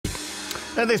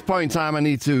At this point in time, I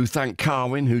need to thank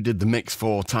Carwyn, who did the mix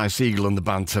for Ty Segall and the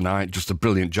band tonight. Just a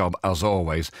brilliant job, as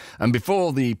always. And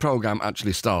before the programme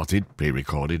actually started,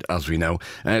 pre-recorded, as we know,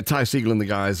 Ty Segall and the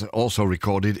guys also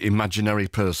recorded Imaginary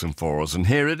Person for us. And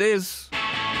here it is.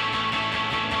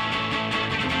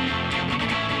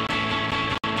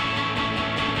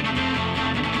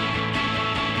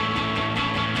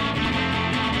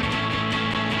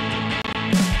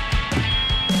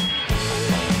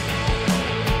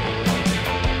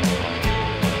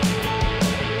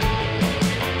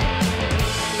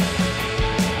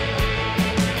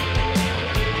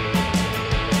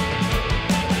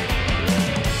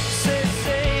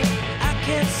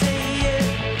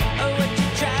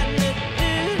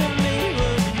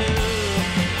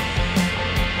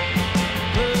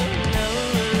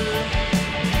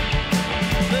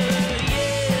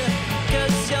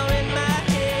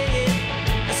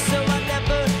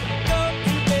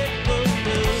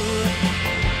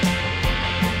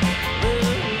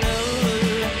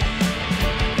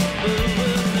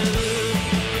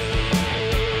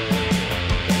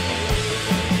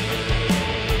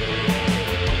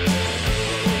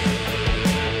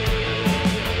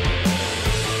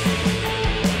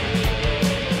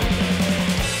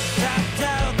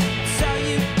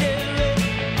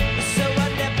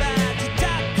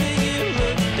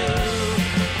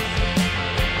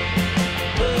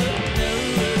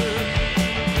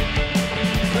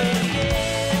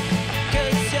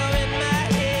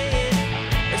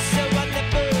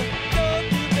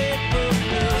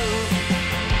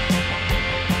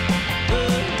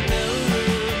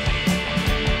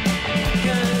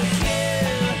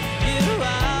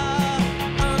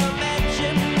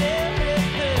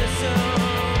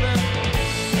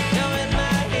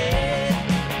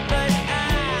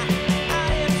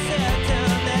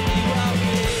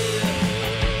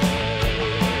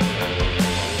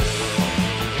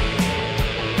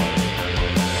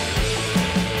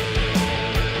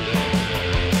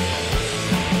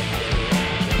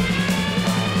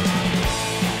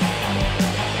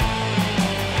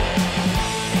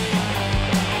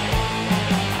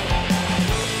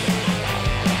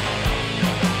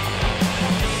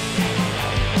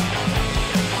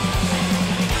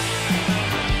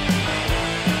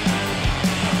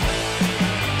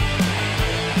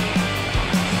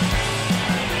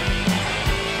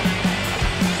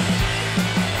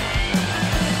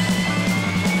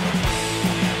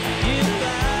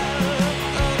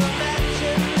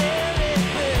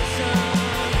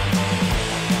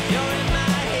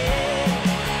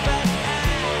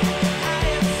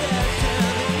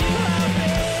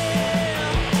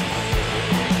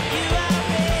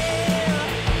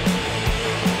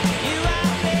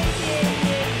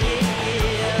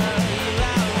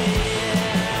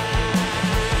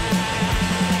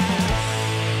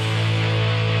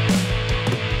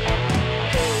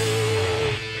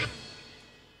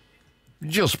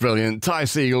 Just brilliant. Ty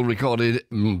Segall recorded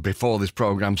before this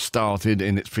programme started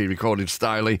in its pre-recorded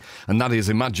style, and that is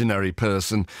Imaginary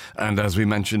Person. And as we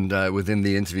mentioned within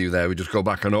the interview there, we just go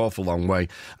back an awful long way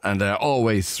and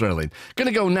always thrilling. Going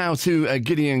to go now to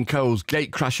Gideon Coe's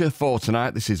Gatecrasher for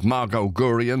tonight. This is Margot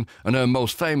Gurrian and her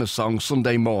most famous song,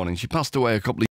 Sunday Morning. She passed away a couple of